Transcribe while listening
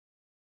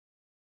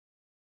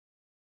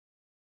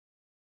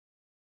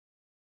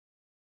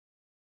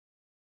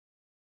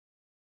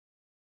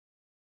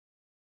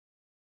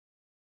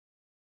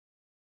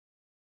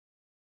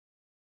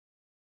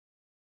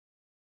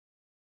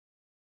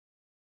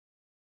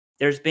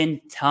there's been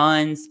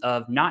tons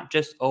of not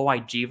just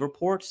OIG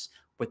reports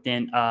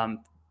within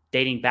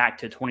dating back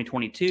to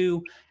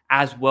 2022,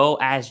 as well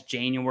as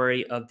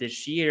January of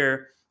this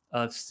year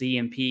of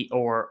CMP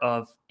or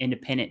of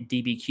independent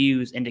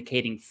DBQs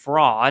indicating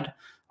fraud.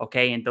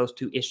 Okay, and those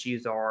two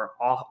issues are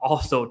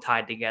also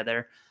tied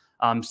together.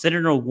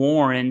 Senator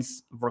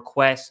Warren's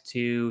request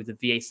to the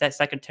VA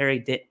Secretary,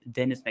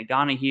 Dennis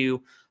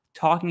McDonough,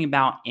 talking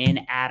about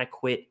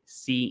inadequate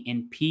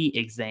CNP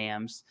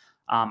exams.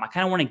 I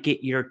kind of want to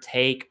get your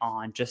take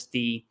on just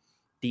the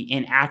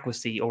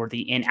inadequacy or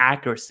the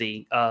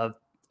inaccuracy of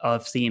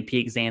CNP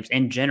exams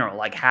in general.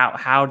 Like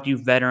how do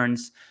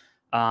veterans,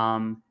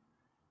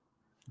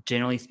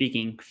 generally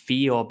speaking,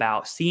 feel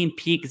about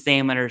CNP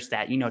examiners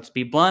that, to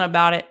be blunt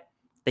about it,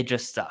 they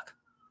just suck?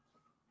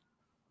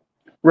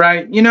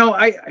 Right.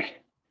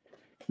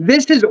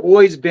 This has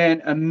always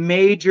been a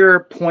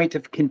major point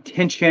of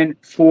contention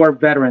for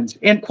veterans.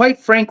 And quite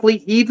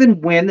frankly, even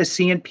when the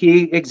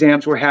CNP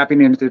exams were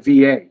happening at the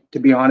VA, to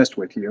be honest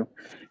with you,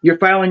 you're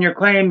filing your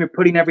claim, you're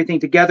putting everything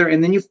together,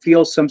 and then you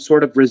feel some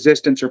sort of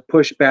resistance or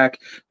pushback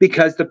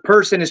because the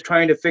person is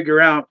trying to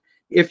figure out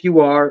if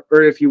you are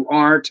or if you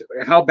aren't,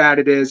 how bad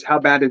it is, how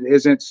bad it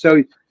isn't.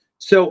 So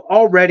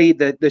already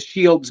the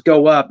shields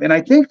go up. And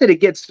I think that it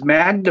gets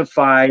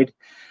magnified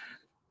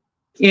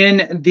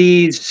in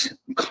these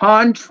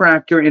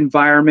contractor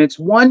environments.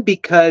 One,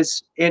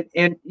 because,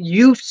 and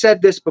you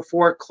said this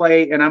before,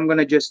 Clay, and I'm going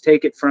to just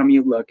take it from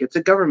you. Look, it's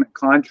a government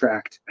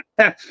contract.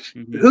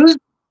 Mm-hmm.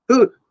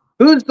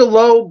 Who's the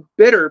low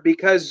bidder?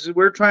 Because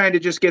we're trying to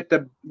just get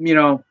the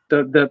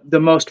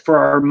most for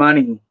our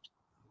money,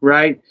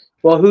 right?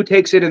 Well, who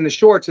takes it in the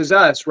shorts is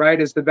us, right?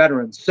 As the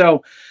veterans.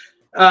 So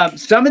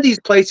some of these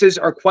places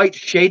are quite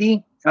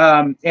shady.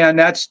 And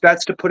that's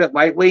to put it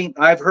lightly.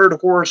 I've heard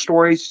horror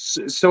stories,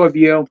 so have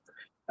you.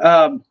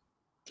 And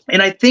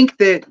I think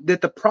that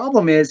the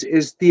problem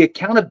is the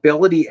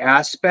accountability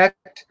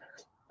aspect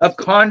of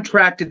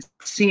contracted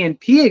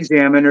CNP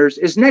examiners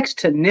is next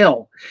to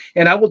nil.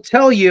 And I will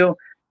tell you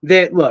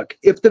that, look,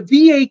 if the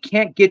VA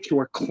can't get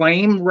your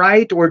claim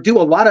right or do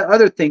a lot of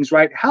other things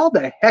right, how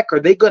the heck are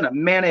they going to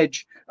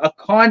manage a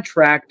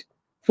contract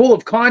full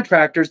of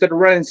contractors that are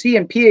running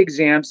CNP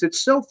exams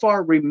that's so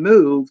far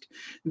removed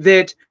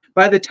that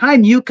by the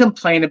time you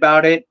complain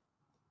about it,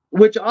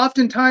 which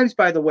oftentimes,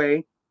 by the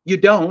way, you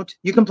don't,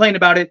 you complain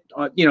about it,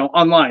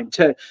 online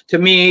to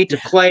me, to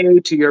Clay,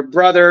 to your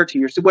brother, to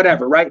your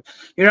whatever, right?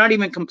 You're not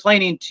even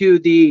complaining to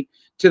the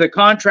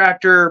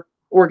contractor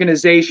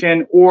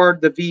organization or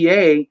the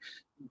VA.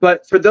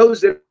 But for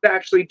those that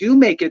actually do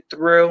make it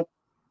through,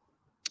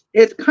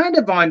 it's kind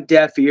of on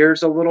deaf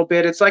ears a little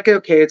bit. It's like,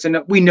 okay,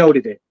 we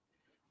noted it.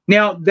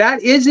 Now,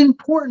 that is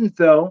important,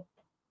 though,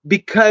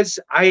 because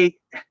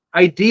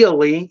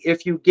ideally,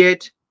 if you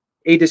get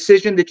a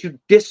decision that you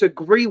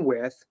disagree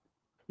with,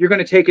 you're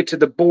going to take it to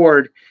the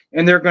board,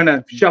 and they're going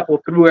to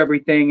shuffle through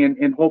everything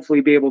and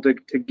hopefully be able to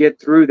get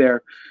through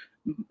there.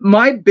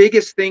 My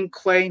biggest thing,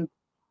 Clay,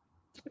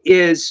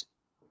 is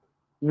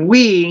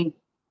we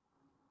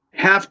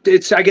have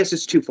to, I guess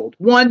it's twofold.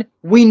 One,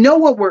 we know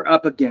what we're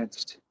up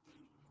against.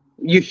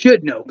 You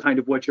should know kind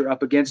of what you're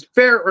up against.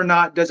 Fair or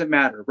not, doesn't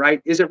matter,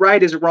 right? Is it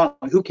right? Is it wrong?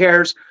 Who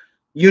cares?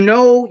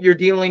 You're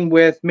dealing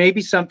with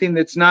maybe something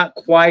that's not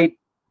quite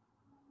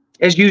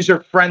as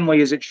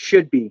user-friendly as it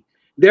should be.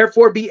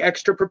 Therefore, be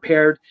extra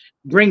prepared.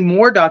 Bring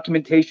more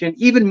documentation,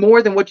 even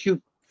more than what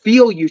you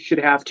feel you should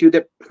have to,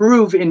 that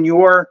prove in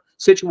your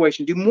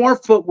situation. Do more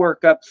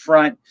footwork up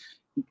front.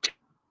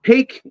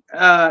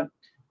 I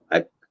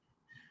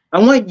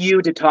want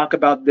you to talk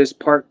about this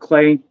part,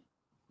 Clay.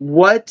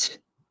 What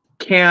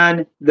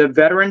can the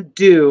veteran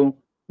do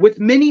with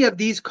many of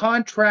these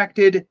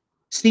contracted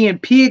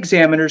CNP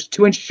examiners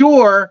to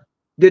ensure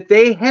that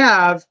they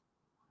have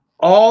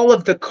all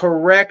of the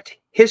correct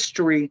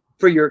history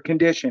for your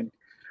condition?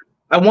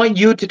 I want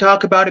you to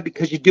talk about it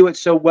because you do it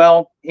so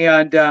well.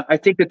 And I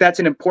think that that's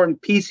an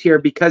important piece here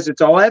because it's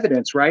all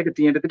evidence, right? At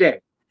the end of the day.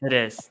 It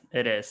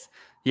is.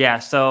 Yeah.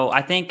 So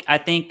I think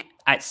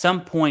at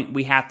some point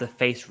we have to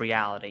face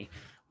reality.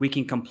 We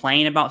can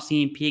complain about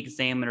CNP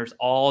examiners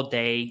all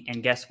day,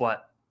 and guess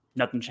what?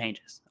 Nothing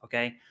changes.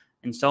 Okay.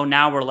 And so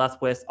now we're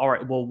left with, all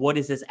right, well, what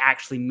does this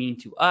actually mean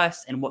to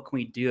us, and what can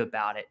we do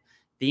about it?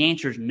 The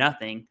answer is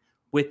nothing,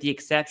 with the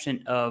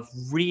exception of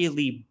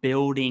really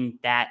building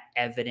that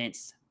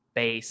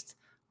evidence-based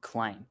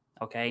claim.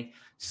 Okay.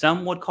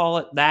 Some would call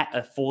it that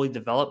a fully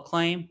developed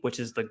claim, which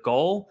is the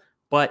goal,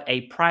 but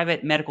a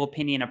private medical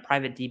opinion, a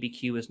private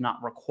DBQ is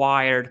not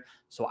required.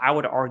 So I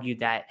would argue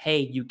that, hey,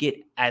 you get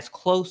as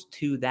close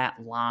to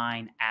that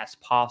line as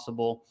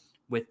possible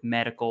with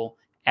medical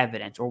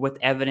evidence or with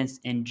evidence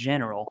in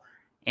general.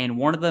 And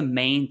one of the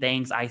main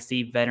things I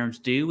see veterans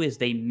do is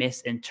they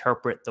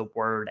misinterpret the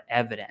word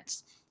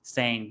evidence,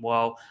 saying,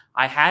 well,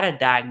 I had a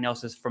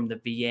diagnosis from the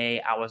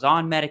VA. I was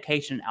on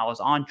medication. I was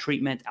on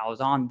treatment. I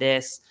was on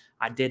this.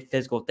 I did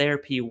physical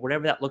therapy,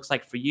 whatever that looks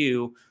like for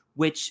you,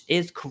 which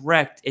is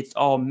correct. It's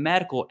all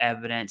medical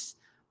evidence,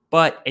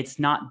 but it's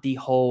not the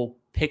whole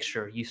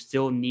picture. You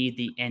still need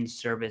the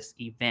in-service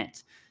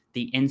event.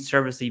 the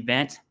in-service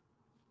event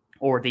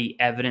or the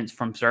evidence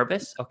from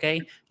service,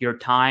 okay? Your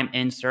time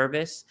in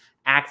service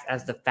acts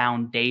as the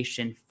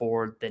foundation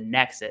for the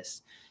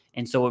nexus.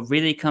 And so it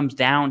really comes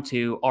down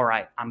to, all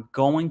right, I'm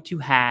going to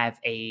have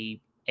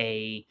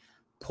a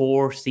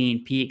poor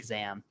C&P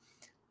exam.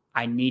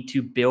 I need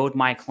to build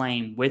my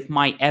claim with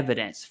my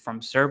evidence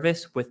from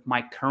service, with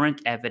my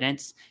current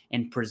evidence,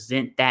 and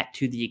present that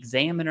to the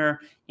examiner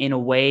in a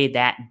way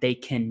that they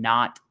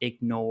cannot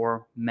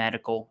ignore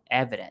medical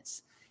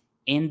evidence.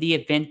 In the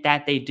event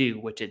that they do,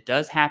 which it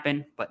does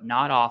happen, but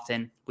not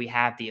often, we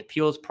have the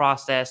appeals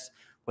process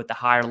with the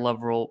higher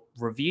level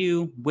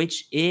review,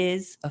 which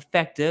is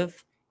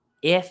effective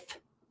if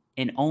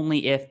and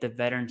only if the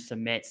veteran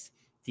submits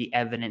the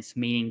evidence,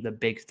 meaning the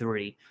big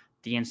three,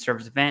 the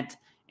in-service event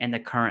and the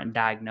current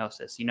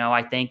diagnosis. You know,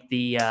 I think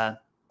in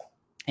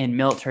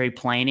military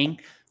planning,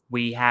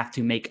 we have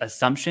to make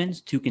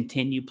assumptions to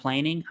continue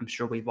planning. I'm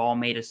sure we've all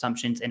made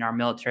assumptions in our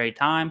military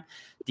time.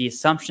 The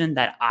assumption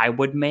that I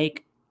would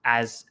make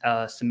as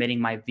submitting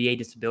my VA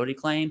disability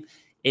claim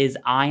is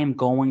I am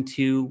going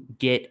to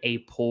get a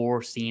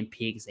poor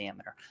C&P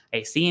examiner.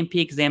 A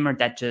C&P examiner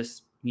that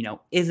just, you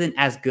know, isn't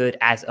as good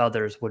as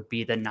others would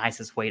be the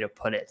nicest way to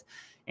put it.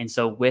 And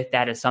so with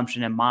that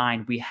assumption in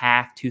mind, we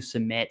have to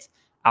submit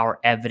our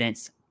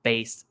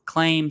evidence-based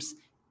claims,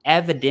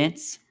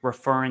 evidence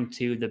referring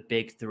to the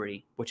big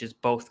three, which is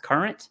both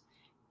current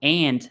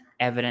and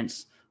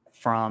evidence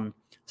from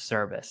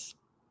service.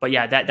 But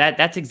yeah,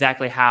 that's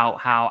exactly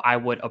how I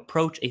would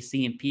approach a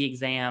C&P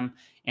exam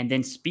and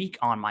then speak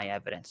on my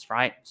evidence,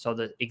 right? So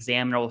the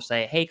examiner will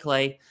say, hey,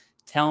 Clay,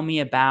 tell me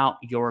about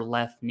your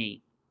left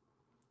knee.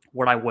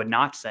 What I would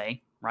not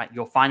say, right?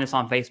 You'll find this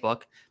on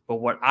Facebook, but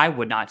what I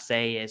would not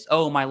say is,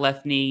 oh, my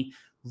left knee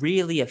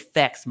really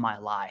affects my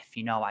life.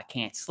 You know, I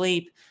can't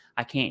sleep.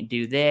 I can't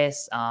do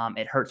this.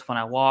 It hurts when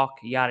I walk,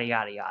 yada,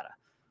 yada, yada.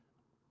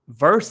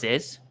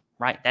 Versus,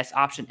 right? That's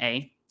option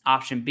A.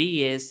 Option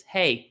B is,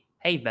 hey,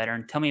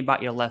 veteran, tell me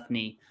about your left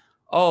knee.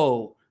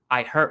 Oh,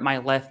 I hurt my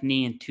left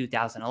knee in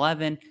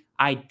 2011.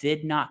 I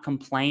did not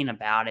complain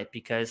about it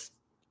because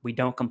we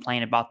don't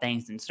complain about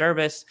things in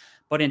service.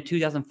 But in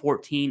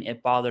 2014,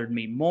 it bothered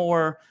me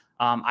more.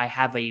 I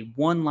have a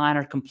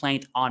one-liner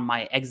complaint on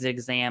my exit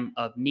exam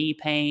of knee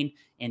pain.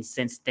 And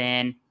since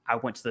then, I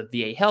went to the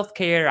VA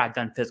healthcare. I've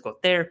done physical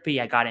therapy.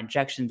 I got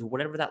injections,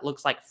 whatever that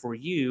looks like for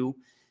you.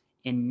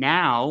 And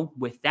now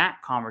with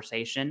that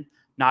conversation,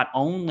 not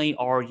only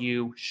are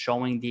you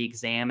showing the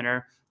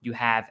examiner you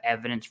have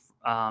evidence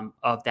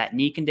of that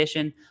knee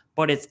condition,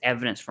 but it's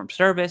evidence from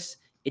service.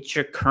 It's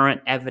your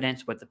current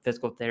evidence with the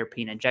physical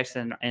therapy and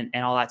injection and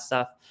all that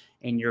stuff.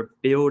 And you're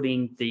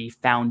building the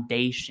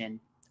foundation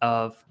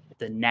of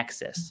the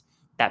nexus.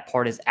 That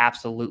part is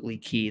absolutely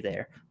key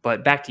there.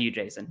 But back to you,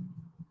 Jason.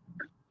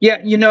 Yeah,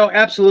 you know,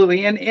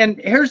 absolutely. And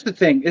here's the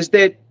thing is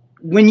that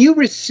when you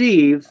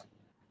receive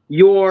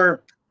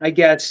your, I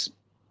guess,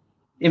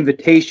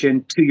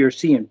 invitation to your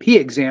C&P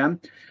exam,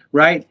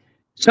 right?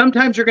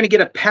 Sometimes you're going to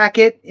get a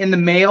packet in the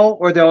mail,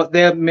 or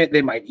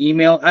they might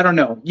email. I don't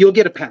know. You'll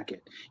get a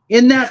packet.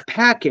 In that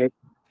packet,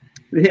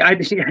 I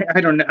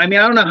don't know. I mean,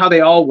 I don't know how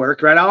they all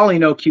work, right? I only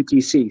know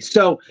QTC.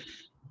 So,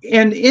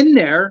 and in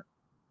there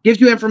gives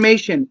you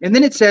information, and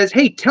then it says,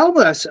 "Hey, tell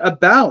us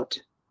about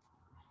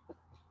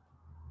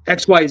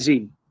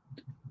XYZ."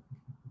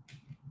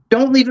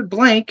 Don't leave it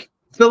blank.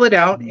 Fill it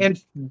out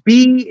and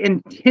be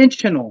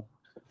intentional,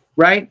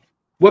 right?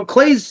 What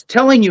Clay's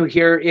telling you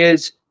here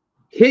is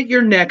hit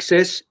your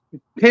nexus,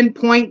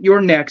 pinpoint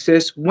your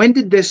nexus. When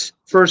did this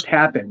first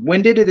happen?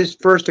 When did this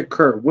first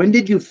occur? When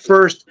did you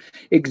first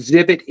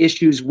exhibit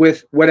issues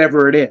with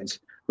whatever it is,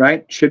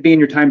 right? Should be in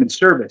your time in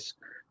service.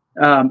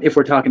 If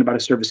we're talking about a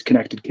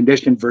service-connected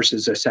condition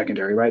versus a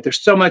secondary, right?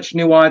 There's so much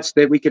nuance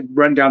that we could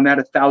run down that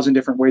 1,000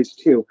 different ways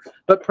too.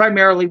 But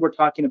primarily, we're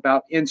talking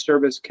about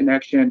in-service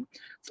connection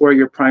for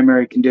your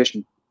primary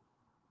condition.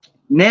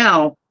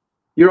 Now,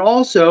 you're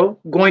also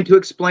going to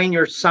explain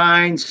your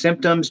signs,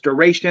 symptoms,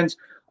 durations.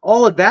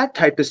 All of that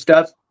type of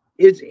stuff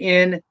is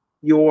in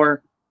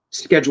your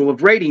schedule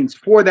of ratings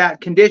for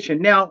that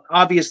condition. Now,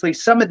 obviously,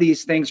 some of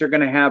these things are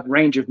going to have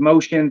range of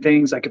motion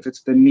things, like if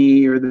it's the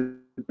knee or the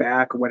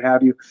back or what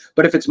have you.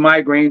 But if it's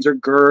migraines or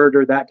GERD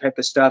or that type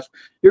of stuff,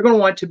 you're going to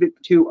want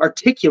to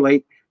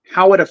articulate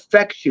how it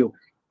affects you.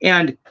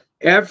 And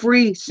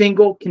every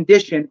single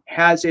condition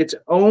has its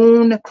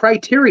own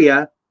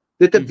criteria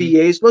that the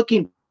VA is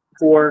looking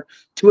for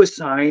to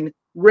assign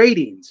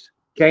ratings.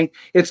 Okay,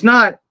 it's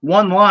not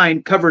one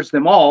line covers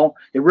them all.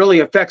 It really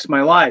affects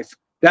my life.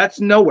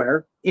 That's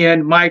nowhere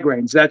in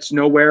migraines. That's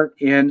nowhere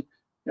in.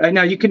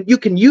 Now you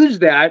can use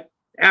that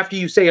after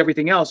you say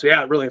everything else.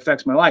 Yeah, it really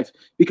affects my life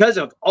because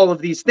of all of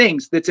these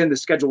things that's in the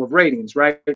schedule of ratings, right?